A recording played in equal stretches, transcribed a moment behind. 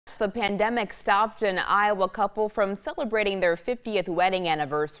The pandemic stopped an Iowa couple from celebrating their 50th wedding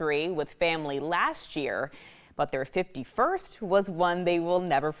anniversary with family last year, but their 51st was one they will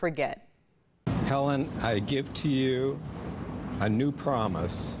never forget. Helen, I give to you a new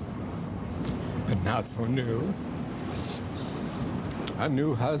promise, but not so new. A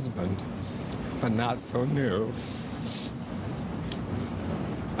new husband, but not so new.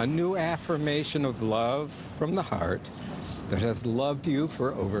 A new affirmation of love from the heart that has loved you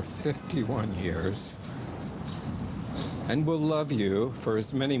for over 51 years and will love you for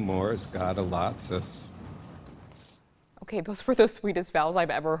as many more as God allots us. Okay, those were the sweetest vows I've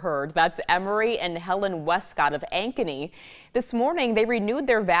ever heard. That's Emery and Helen Westcott of Ankeny. This morning, they renewed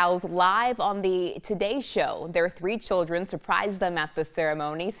their vows live on the Today Show. Their 3 children surprised them at the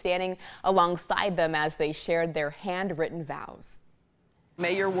ceremony, standing alongside them as they shared their handwritten vows.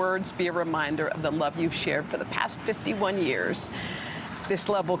 May your words be a reminder of the love you've shared for the past 51 years. This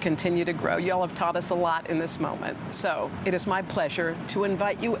love will continue to grow. Y'all have taught us a lot in this moment. So it is my pleasure to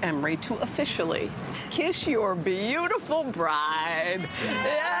invite you, Emery, to officially kiss your beautiful bride.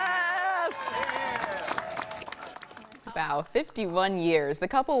 Yes! Wow, 51 years. The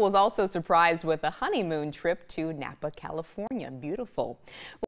couple was also surprised with a honeymoon trip to Napa, California. Beautiful.